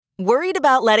Worried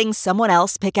about letting someone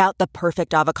else pick out the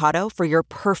perfect avocado for your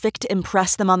perfect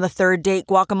impress them on the third date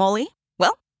guacamole?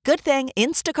 Well, good thing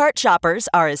Instacart shoppers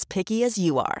are as picky as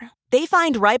you are. They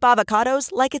find ripe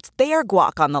avocados like it's their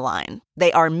guac on the line.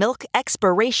 They are milk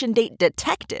expiration date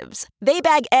detectives. They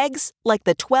bag eggs like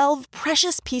the 12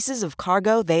 precious pieces of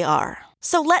cargo they are.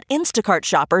 So let Instacart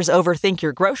shoppers overthink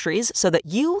your groceries so that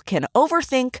you can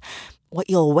overthink what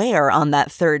you'll wear on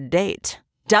that third date.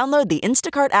 Download the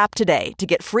Instacart app today to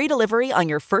get free delivery on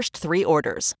your first 3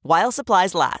 orders, while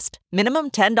supplies last.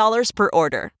 Minimum $10 per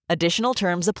order. Additional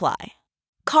terms apply.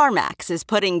 CarMax is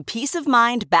putting peace of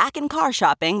mind back in car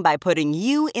shopping by putting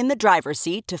you in the driver's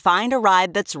seat to find a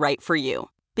ride that's right for you.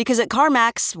 Because at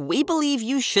CarMax, we believe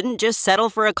you shouldn't just settle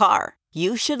for a car.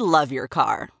 You should love your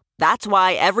car. That's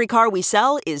why every car we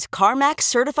sell is CarMax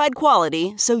certified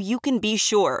quality, so you can be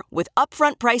sure with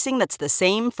upfront pricing that's the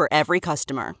same for every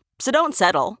customer. So don't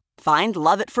settle. Find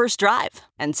love at first drive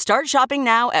and start shopping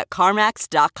now at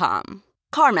CarMax.com.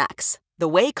 CarMax, the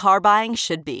way car buying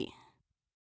should be.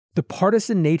 The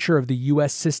partisan nature of the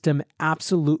U.S. system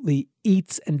absolutely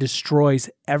eats and destroys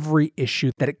every issue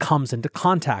that it comes into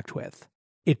contact with.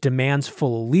 It demands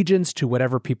full allegiance to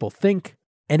whatever people think,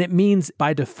 and it means,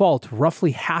 by default,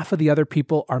 roughly half of the other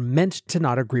people are meant to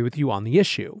not agree with you on the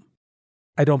issue.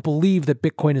 I don't believe that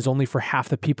Bitcoin is only for half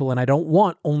the people, and I don't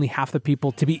want only half the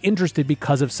people to be interested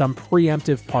because of some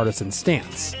preemptive partisan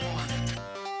stance.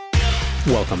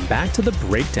 Welcome back to The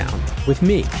Breakdown with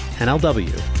me,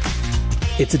 NLW.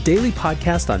 It's a daily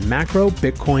podcast on macro,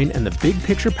 Bitcoin, and the big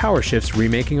picture power shifts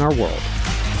remaking our world.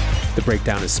 The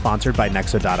Breakdown is sponsored by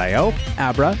Nexo.io,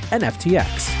 Abra, and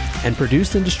FTX, and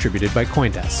produced and distributed by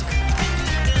CoinDesk.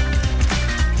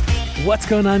 What's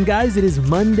going on, guys? It is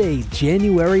Monday,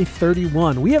 January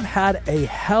 31. We have had a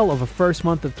hell of a first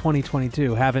month of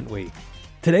 2022, haven't we?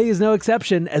 Today is no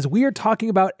exception, as we are talking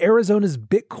about Arizona's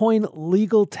Bitcoin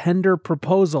legal tender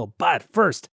proposal. But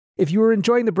first, if you are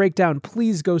enjoying The Breakdown,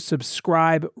 please go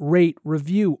subscribe, rate,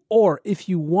 review, or if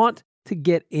you want to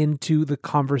get into the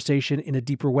conversation in a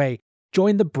deeper way,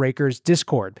 join the Breakers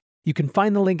Discord. You can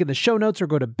find the link in the show notes or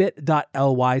go to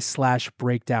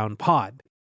bit.ly/breakdownpod.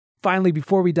 Finally,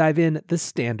 before we dive in, the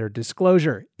standard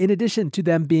disclosure. In addition to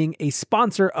them being a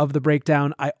sponsor of The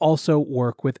Breakdown, I also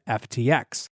work with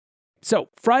FTX. So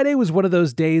Friday was one of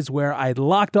those days where I'd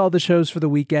locked all the shows for the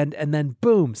weekend, and then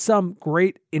boom, some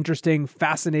great, interesting,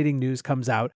 fascinating news comes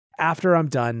out after I'm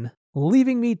done,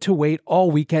 leaving me to wait all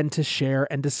weekend to share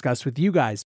and discuss with you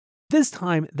guys. This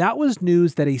time, that was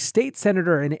news that a state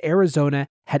senator in Arizona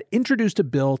had introduced a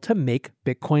bill to make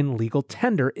Bitcoin legal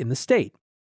tender in the state.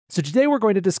 So today we're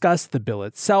going to discuss the bill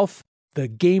itself, the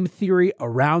game theory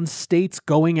around states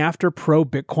going after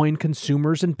pro-Bitcoin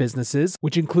consumers and businesses,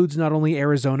 which includes not only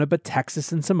Arizona, but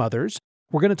Texas and some others.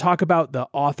 We're going to talk about the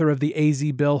author of the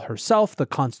AZ bill herself, the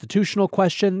constitutional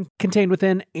question contained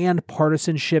within, and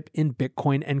partisanship in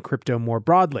Bitcoin and crypto more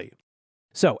broadly.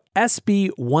 So,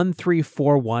 SB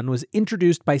 1341 was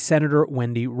introduced by Senator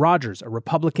Wendy Rogers, a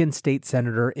Republican state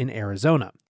senator in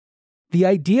Arizona. The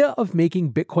idea of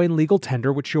making Bitcoin legal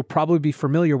tender, which you'll probably be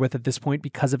familiar with at this point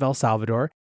because of El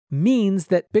Salvador, means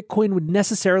that Bitcoin would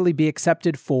necessarily be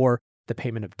accepted for the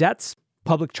payment of debts,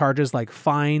 public charges like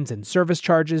fines and service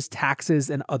charges, taxes,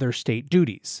 and other state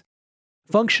duties.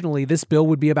 Functionally, this bill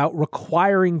would be about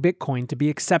requiring Bitcoin to be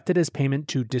accepted as payment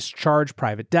to discharge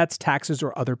private debts, taxes,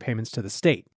 or other payments to the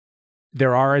state.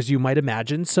 There are, as you might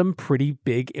imagine, some pretty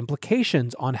big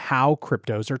implications on how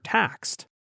cryptos are taxed.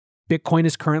 Bitcoin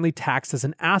is currently taxed as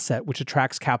an asset, which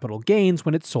attracts capital gains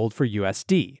when it's sold for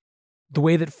USD. The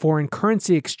way that foreign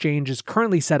currency exchange is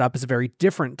currently set up is a very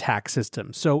different tax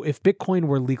system. So if Bitcoin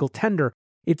were legal tender,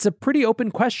 it's a pretty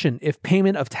open question if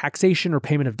payment of taxation or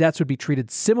payment of debts would be treated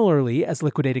similarly as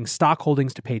liquidating stock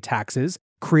holdings to pay taxes,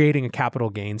 creating a capital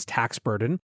gains tax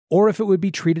burden, or if it would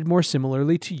be treated more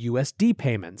similarly to USD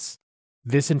payments.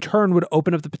 This in turn would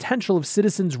open up the potential of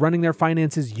citizens running their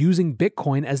finances using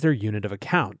Bitcoin as their unit of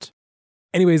account.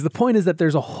 Anyways, the point is that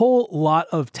there's a whole lot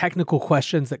of technical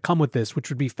questions that come with this, which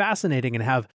would be fascinating and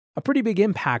have a pretty big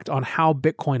impact on how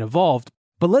Bitcoin evolved.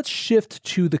 But let's shift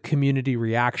to the community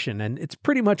reaction, and it's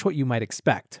pretty much what you might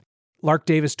expect. Lark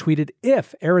Davis tweeted,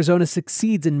 "If Arizona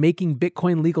succeeds in making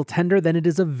Bitcoin legal tender, then it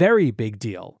is a very big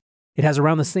deal. It has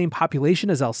around the same population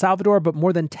as El Salvador, but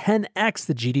more than 10x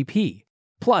the GDP.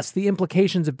 Plus, the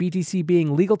implications of BTC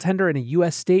being legal tender in a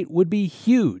US state would be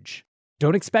huge.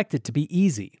 Don't expect it to be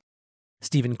easy."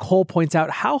 Stephen Cole points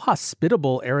out how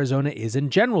hospitable Arizona is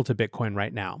in general to Bitcoin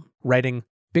right now, writing,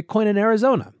 "Bitcoin in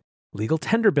Arizona, legal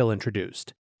tender bill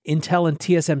introduced, Intel and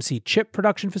TSMC chip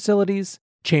production facilities,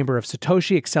 Chamber of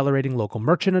Satoshi accelerating local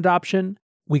merchant adoption,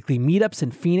 Weekly meetups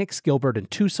in Phoenix, Gilbert, and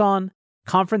Tucson.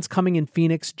 Conference coming in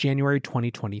Phoenix, January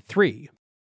 2023.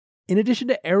 In addition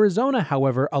to Arizona,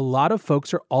 however, a lot of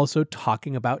folks are also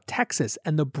talking about Texas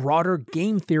and the broader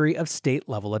game theory of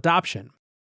state-level adoption.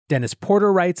 Dennis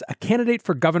Porter writes, a candidate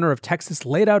for governor of Texas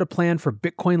laid out a plan for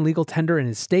Bitcoin legal tender in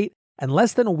his state, and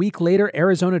less than a week later,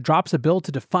 Arizona drops a bill to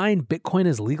define Bitcoin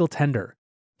as legal tender.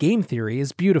 Game theory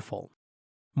is beautiful.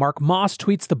 Mark Moss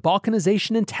tweets, the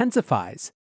balkanization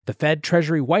intensifies. The Fed,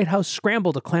 Treasury, White House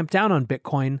scramble to clamp down on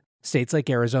Bitcoin. States like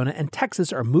Arizona and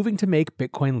Texas are moving to make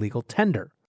Bitcoin legal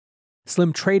tender.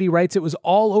 Slim Trady writes, it was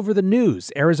all over the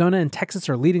news. Arizona and Texas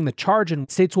are leading the charge, and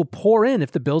states will pour in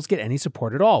if the bills get any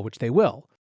support at all, which they will.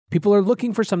 People are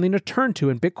looking for something to turn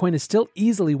to, and Bitcoin is still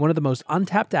easily one of the most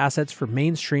untapped assets for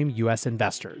mainstream U.S.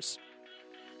 investors.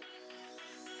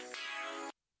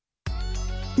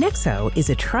 Nexo is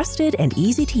a trusted and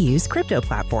easy-to-use crypto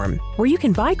platform where you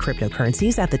can buy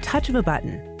cryptocurrencies at the touch of a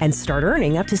button and start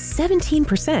earning up to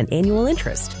 17% annual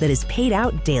interest that is paid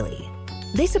out daily.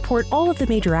 They support all of the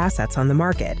major assets on the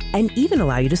market and even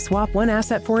allow you to swap one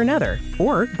asset for another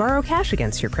or borrow cash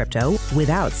against your crypto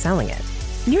without selling it.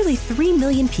 Nearly 3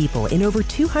 million people in over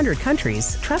 200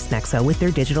 countries trust Nexo with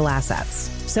their digital assets.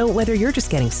 So whether you're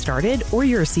just getting started or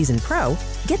you're a seasoned pro,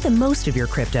 get the most of your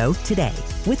crypto today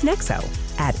with Nexo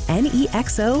at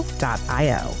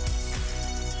nexo.io.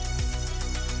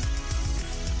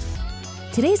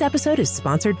 Today's episode is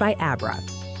sponsored by Abra.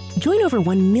 Join over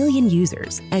 1 million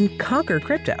users and conquer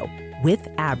crypto with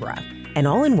Abra, an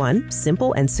all-in-one,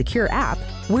 simple, and secure app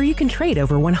where you can trade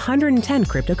over 110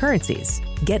 cryptocurrencies,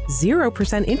 get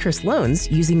 0% interest loans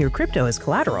using your crypto as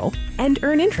collateral, and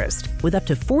earn interest with up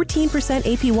to 14%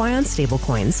 APY on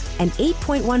stablecoins and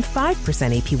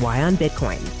 8.15% APY on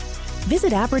Bitcoin.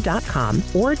 Visit Abra.com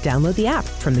or download the app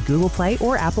from the Google Play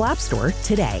or Apple App Store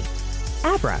today.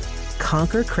 Abra,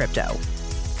 conquer crypto.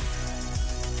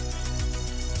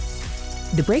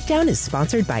 The Breakdown is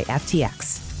sponsored by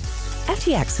FTX.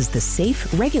 FTX is the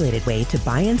safe, regulated way to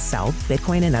buy and sell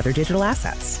Bitcoin and other digital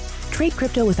assets. Trade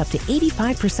crypto with up to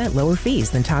 85% lower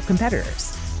fees than top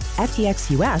competitors.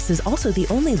 FTX US is also the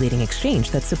only leading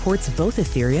exchange that supports both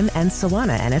Ethereum and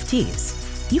Solana NFTs.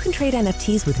 You can trade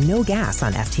NFTs with no gas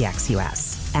on FTX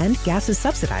US, and gas is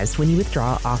subsidized when you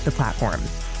withdraw off the platform.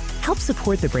 Help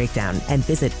support The Breakdown and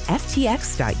visit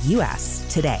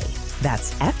ftx.us today.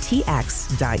 That's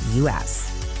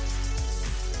ftx.us.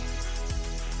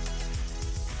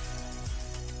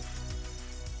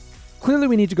 Clearly,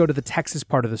 we need to go to the Texas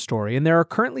part of the story, and there are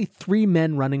currently 3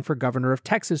 men running for governor of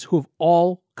Texas who have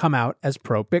all come out as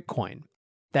pro-Bitcoin.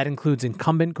 That includes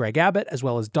incumbent Greg Abbott, as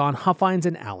well as Don Huffines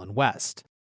and Allen West.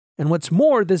 And what's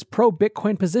more, this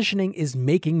pro-Bitcoin positioning is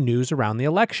making news around the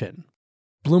election.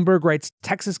 Bloomberg writes,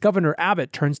 Texas Governor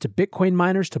Abbott turns to Bitcoin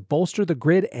miners to bolster the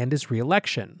grid and his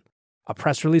re-election. A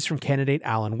press release from candidate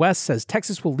Allen West says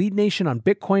Texas will lead nation on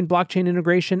Bitcoin blockchain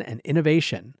integration and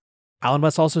innovation. Allen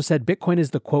West also said Bitcoin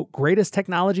is the, quote, greatest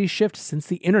technology shift since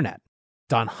the internet.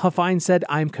 Don Huffines said,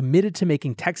 I am committed to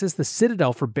making Texas the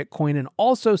citadel for Bitcoin, and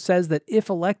also says that if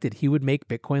elected, he would make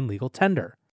Bitcoin legal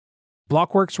tender.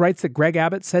 Blockworks writes that Greg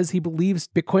Abbott says he believes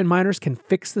Bitcoin miners can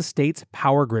fix the state's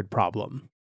power grid problem.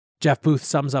 Jeff Booth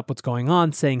sums up what's going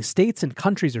on, saying states and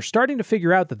countries are starting to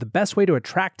figure out that the best way to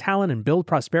attract talent and build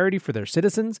prosperity for their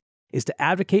citizens is to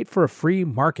advocate for a free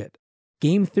market.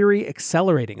 Game theory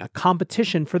accelerating, a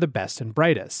competition for the best and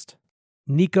brightest.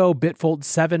 Nico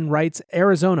Bitfold7 writes,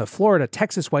 Arizona, Florida,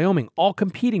 Texas, Wyoming, all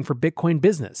competing for Bitcoin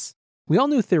business. We all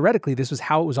knew theoretically this was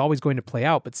how it was always going to play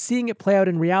out, but seeing it play out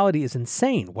in reality is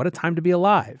insane. What a time to be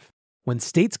alive. When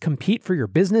states compete for your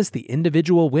business, the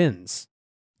individual wins.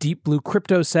 Deep Blue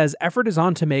Crypto says effort is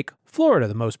on to make Florida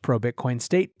the most pro-Bitcoin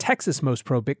state, Texas most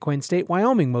pro-Bitcoin state,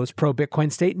 Wyoming most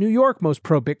pro-Bitcoin state, New York most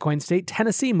pro-Bitcoin state,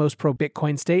 Tennessee most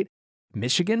pro-Bitcoin state,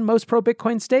 Michigan most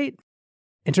pro-Bitcoin state?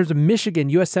 In terms of Michigan,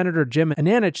 U.S. Senator Jim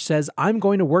Ananich says, I'm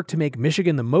going to work to make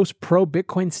Michigan the most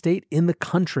pro-Bitcoin state in the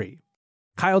country.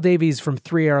 Kyle Davies from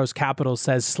Three Arrows Capital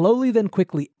says, slowly then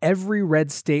quickly, every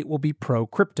red state will be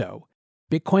pro-crypto.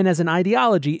 Bitcoin as an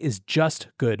ideology is just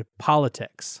good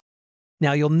politics.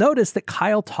 Now, you'll notice that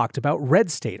Kyle talked about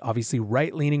red state. Obviously,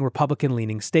 right-leaning,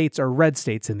 Republican-leaning states are red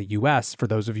states in the U.S., for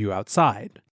those of you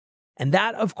outside. And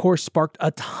that, of course, sparked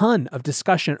a ton of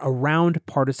discussion around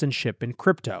partisanship in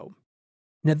crypto.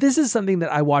 Now, this is something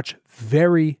that I watch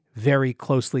very, very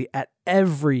closely at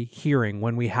every hearing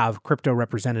when we have crypto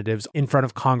representatives in front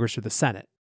of Congress or the Senate.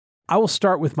 I will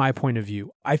start with my point of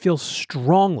view. I feel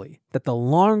strongly that the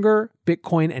longer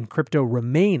Bitcoin and crypto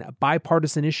remain a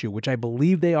bipartisan issue, which I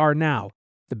believe they are now,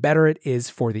 the better it is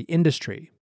for the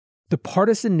industry. The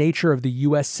partisan nature of the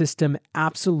US system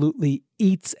absolutely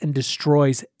eats and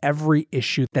destroys every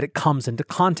issue that it comes into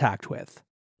contact with.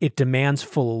 It demands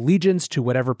full allegiance to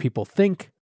whatever people think,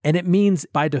 and it means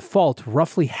by default,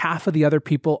 roughly half of the other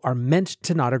people are meant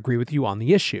to not agree with you on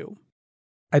the issue.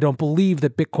 I don't believe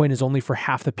that Bitcoin is only for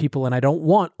half the people, and I don't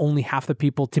want only half the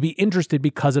people to be interested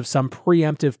because of some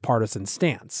preemptive partisan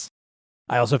stance.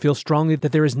 I also feel strongly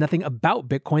that there is nothing about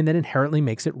Bitcoin that inherently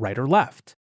makes it right or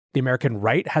left. The American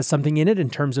right has something in it in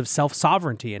terms of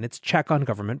self-sovereignty and its check on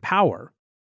government power.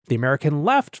 The American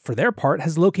left, for their part,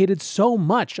 has located so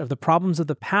much of the problems of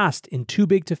the past in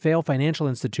too-big-to-fail financial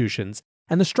institutions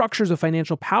and the structures of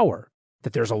financial power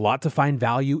that there's a lot to find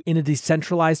value in a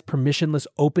decentralized, permissionless,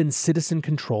 open,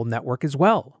 citizen-controlled network as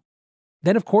well.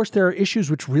 Then, of course, there are issues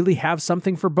which really have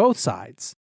something for both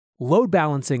sides. Load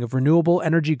balancing of renewable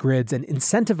energy grids and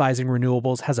incentivizing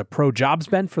renewables has a pro-jobs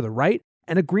bent for the right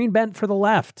and a green bent for the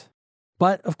left.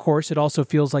 But, of course, it also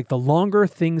feels like the longer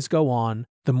things go on,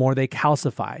 the more they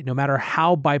calcify, no matter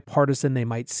how bipartisan they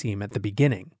might seem at the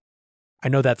beginning. I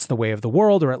know that's the way of the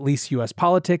world, or at least US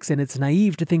politics, and it's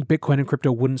naive to think Bitcoin and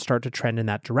crypto wouldn't start to trend in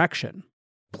that direction.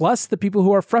 Plus, the people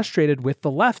who are frustrated with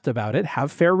the left about it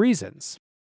have fair reasons.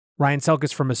 Ryan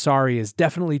Selkis from Asari is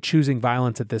definitely choosing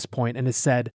violence at this point and has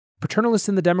said, paternalists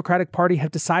in the Democratic Party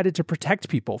have decided to protect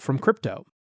people from crypto.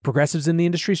 Progressives in the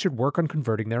industry should work on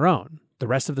converting their own. The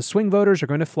rest of the swing voters are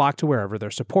going to flock to wherever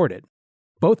they're supported.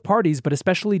 Both parties, but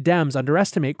especially Dems,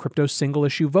 underestimate crypto's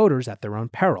single-issue voters at their own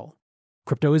peril.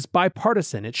 Crypto is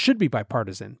bipartisan. It should be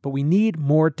bipartisan, but we need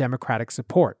more Democratic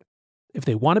support. If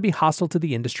they want to be hostile to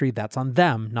the industry, that's on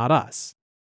them, not us.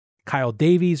 Kyle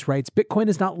Davies writes, Bitcoin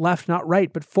is not left, not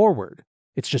right, but forward.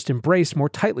 It's just embraced more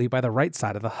tightly by the right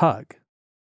side of the hug.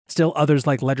 Still, others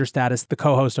like Ledger Status, the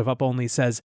co-host of Up Only,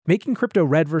 says, making crypto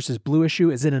red versus blue issue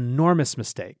is an enormous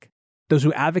mistake. Those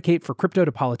who advocate for crypto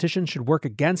to politicians should work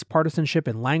against partisanship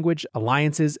in language,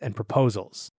 alliances, and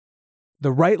proposals.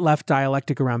 The right-left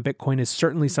dialectic around Bitcoin is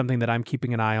certainly something that I'm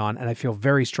keeping an eye on and I feel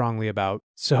very strongly about,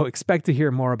 so expect to hear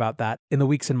more about that in the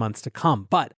weeks and months to come.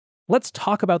 But let's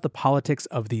talk about the politics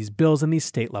of these bills and these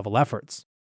state-level efforts.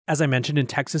 As I mentioned, in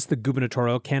Texas, the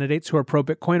gubernatorial candidates who are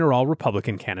pro-Bitcoin are all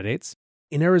Republican candidates.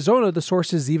 In Arizona, the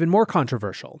source is even more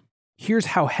controversial. Here's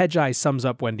how Hedgeye sums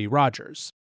up Wendy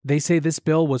Rogers. They say this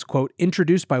bill was, quote,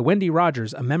 introduced by Wendy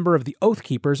Rogers, a member of the Oath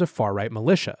Keepers, a far-right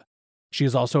militia. She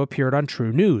has also appeared on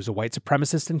True News, a white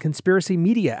supremacist and conspiracy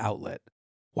media outlet.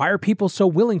 Why are people so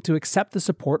willing to accept the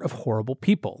support of horrible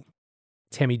people?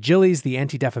 Tammy Gillies, the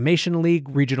Anti-Defamation League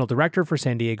regional director for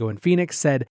San Diego and Phoenix,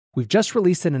 said, we've just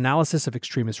released an analysis of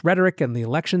extremist rhetoric and the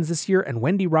elections this year, and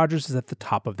Wendy Rogers is at the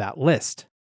top of that list.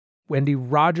 Wendy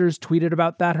Rogers tweeted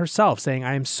about that herself, saying,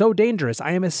 I am so dangerous.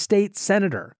 I am a state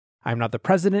senator. I am not the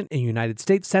president, a United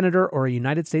States senator, or a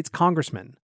United States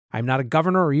congressman. I am not a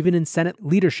governor or even in Senate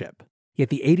leadership. Yet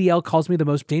the ADL calls me the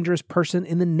most dangerous person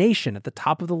in the nation at the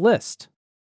top of the list.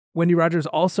 Wendy Rogers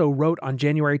also wrote on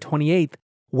January 28th,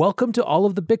 welcome to all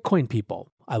of the Bitcoin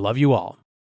people. I love you all.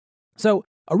 So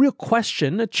a real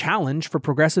question, a challenge for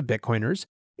progressive Bitcoiners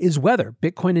is whether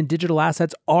Bitcoin and digital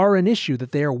assets are an issue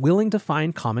that they are willing to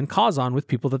find common cause on with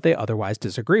people that they otherwise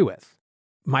disagree with.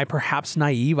 My perhaps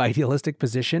naive, idealistic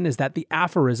position is that the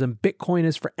aphorism, Bitcoin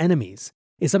is for enemies,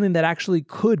 is something that actually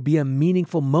could be a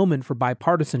meaningful moment for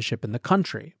bipartisanship in the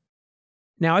country.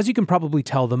 Now, as you can probably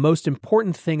tell, the most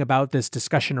important thing about this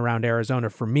discussion around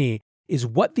Arizona for me is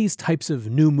what these types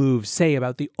of new moves say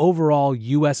about the overall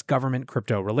US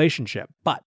government-crypto relationship.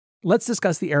 But let's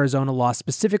discuss the Arizona law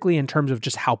specifically in terms of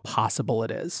just how possible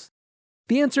it is.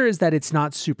 The answer is that it's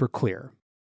not super clear.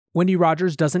 Wendy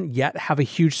Rogers doesn't yet have a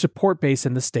huge support base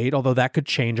in the state, although that could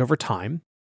change over time.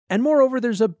 And moreover,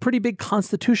 there's a pretty big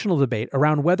constitutional debate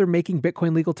around whether making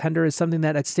Bitcoin legal tender is something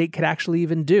that a state could actually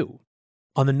even do.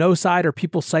 On the no side are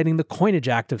people citing the Coinage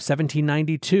Act of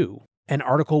 1792 and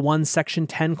Article 1, Section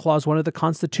 10, Clause 1 of the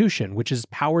Constitution, which is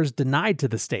powers denied to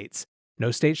the states.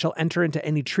 No state shall enter into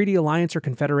any treaty, alliance, or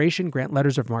confederation, grant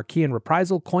letters of marque and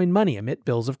reprisal, coin money, emit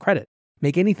bills of credit,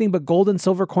 make anything but gold and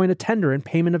silver coin a tender in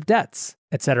payment of debts,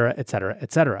 etc., etc.,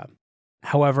 etc.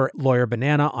 However, Lawyer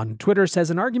Banana on Twitter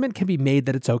says an argument can be made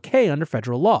that it's okay under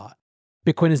federal law.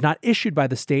 Bitcoin is not issued by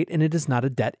the state and it is not a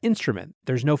debt instrument.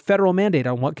 There's no federal mandate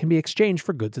on what can be exchanged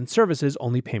for goods and services,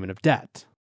 only payment of debt.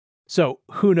 So,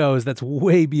 who knows, that's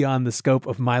way beyond the scope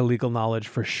of my legal knowledge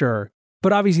for sure.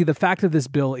 But obviously the fact of this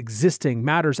bill existing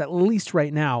matters at least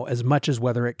right now as much as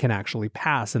whether it can actually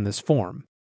pass in this form.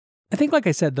 I think, like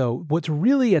I said though, what's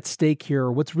really at stake here,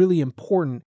 or what's really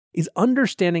important, is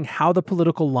understanding how the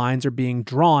political lines are being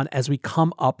drawn as we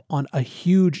come up on a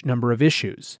huge number of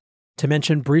issues. To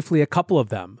mention briefly a couple of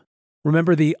them,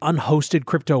 Remember the unhosted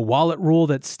crypto wallet rule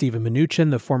that Steven Mnuchin,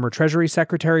 the former Treasury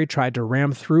Secretary, tried to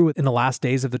ram through in the last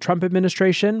days of the Trump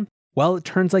administration? Well, it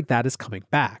turns like that is coming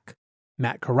back.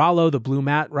 Matt Corallo, the Blue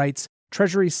Matt, writes,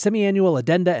 Treasury's semi-annual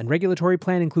addenda and regulatory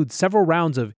plan includes several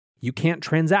rounds of "you can't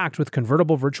transact with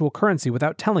convertible virtual currency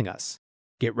without telling us."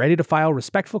 Get ready to file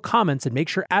respectful comments and make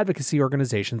sure advocacy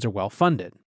organizations are well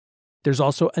funded. There's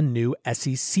also a new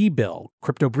SEC bill.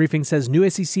 Crypto Briefing says new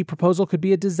SEC proposal could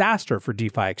be a disaster for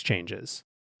DeFi exchanges.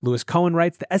 Lewis Cohen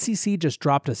writes the SEC just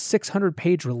dropped a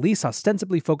 600-page release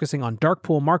ostensibly focusing on dark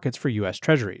pool markets for U.S.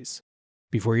 Treasuries.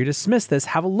 Before you dismiss this,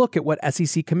 have a look at what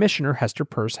SEC Commissioner Hester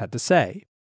Peirce had to say.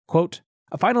 Quote,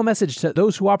 "A final message to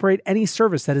those who operate any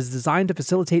service that is designed to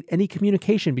facilitate any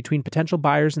communication between potential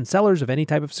buyers and sellers of any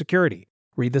type of security.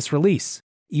 Read this release.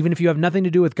 Even if you have nothing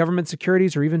to do with government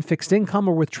securities or even fixed income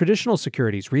or with traditional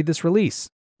securities, read this release,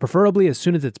 preferably as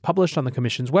soon as it's published on the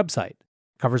Commission's website.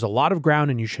 It covers a lot of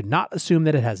ground and you should not assume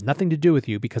that it has nothing to do with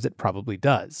you because it probably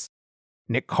does."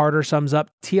 Nick Carter sums up,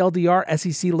 TLDR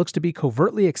SEC looks to be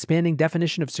covertly expanding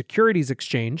definition of securities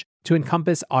exchange to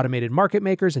encompass automated market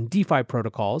makers and DeFi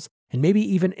protocols, and maybe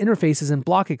even interfaces and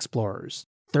block explorers.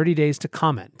 30 days to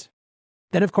comment.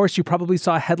 Then, of course, you probably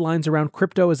saw headlines around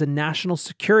crypto as a national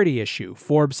security issue.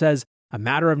 Forbes says, a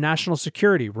matter of national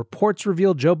security. Reports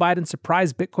reveal Joe Biden's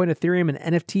surprise Bitcoin, Ethereum, and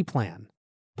NFT plan.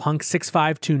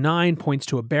 Punk6529 points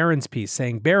to a Barron's piece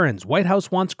saying, Barron's, White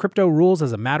House wants crypto rules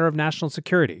as a matter of national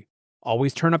security.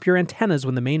 Always turn up your antennas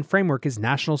when the main framework is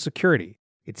national security.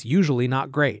 It's usually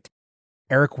not great.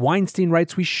 Eric Weinstein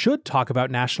writes, we should talk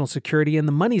about national security and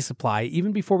the money supply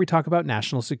even before we talk about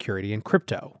national security and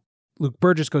crypto. Luke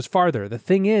Burgess goes farther. The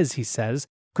thing is, he says,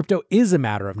 crypto is a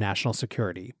matter of national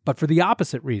security, but for the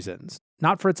opposite reasons.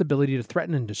 Not for its ability to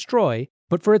threaten and destroy,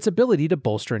 but for its ability to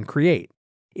bolster and create.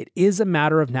 It is a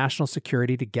matter of national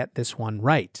security to get this one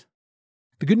right.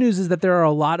 The good news is that there are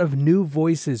a lot of new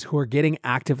voices who are getting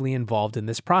actively involved in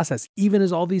this process, even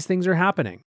as all these things are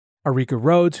happening. Arika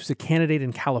Rhodes, who's a candidate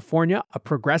in California, a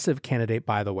progressive candidate,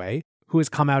 by the way, who has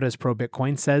come out as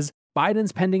pro-Bitcoin, says,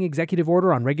 Biden's pending executive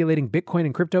order on regulating Bitcoin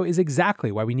and crypto is exactly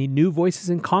why we need new voices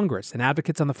in Congress and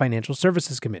advocates on the Financial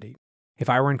Services Committee. If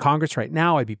I were in Congress right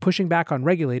now, I'd be pushing back on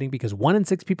regulating because 1 in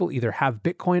 6 people either have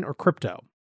Bitcoin or crypto.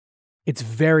 It's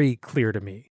very clear to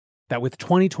me that with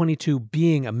 2022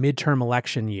 being a midterm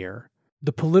election year,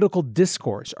 the political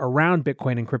discourse around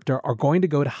Bitcoin and crypto are going to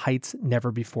go to heights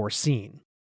never before seen.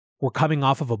 We're coming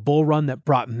off of a bull run that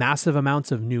brought massive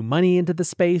amounts of new money into the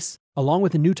space, along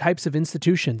with the new types of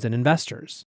institutions and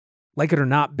investors. Like it or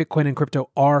not, Bitcoin and crypto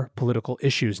are political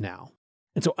issues now.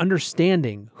 And so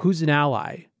understanding who's an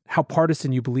ally, how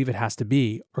partisan you believe it has to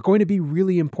be, are going to be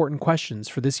really important questions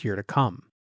for this year to come.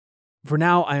 For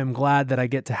now, I am glad that I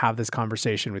get to have this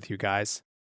conversation with you guys.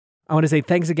 I want to say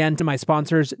thanks again to my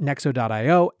sponsors,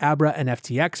 Nexo.io, Abra, and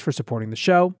FTX for supporting the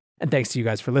show, and thanks to you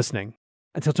guys for listening.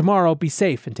 Until tomorrow, be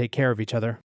safe and take care of each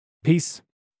other. Peace.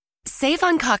 Save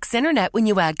on Cox Internet when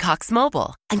you add Cox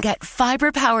Mobile and get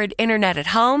fiber-powered internet at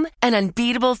home and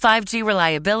unbeatable 5G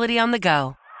reliability on the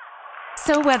go.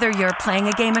 So whether you're playing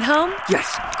a game at home,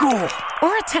 yes, goal,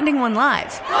 or attending one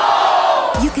live,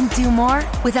 you can do more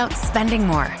without spending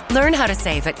more. Learn how to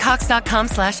save at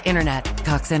cox.com/internet.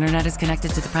 Cox Internet is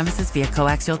connected to the premises via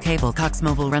coaxial cable. Cox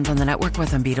Mobile runs on the network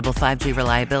with unbeatable 5G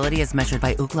reliability as measured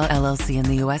by Ookla LLC in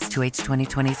the U.S. 2H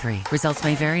 2023. Results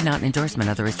may vary, not an endorsement.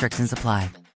 Other restrictions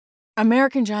apply.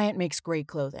 American Giant makes great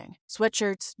clothing,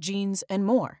 sweatshirts, jeans, and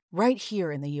more right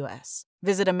here in the U.S.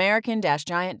 Visit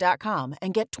American-Giant.com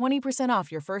and get 20%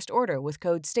 off your first order with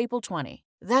code STAPLE20.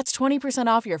 That's 20%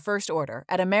 off your first order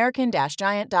at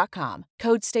American-Giant.com,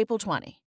 code STAPLE20.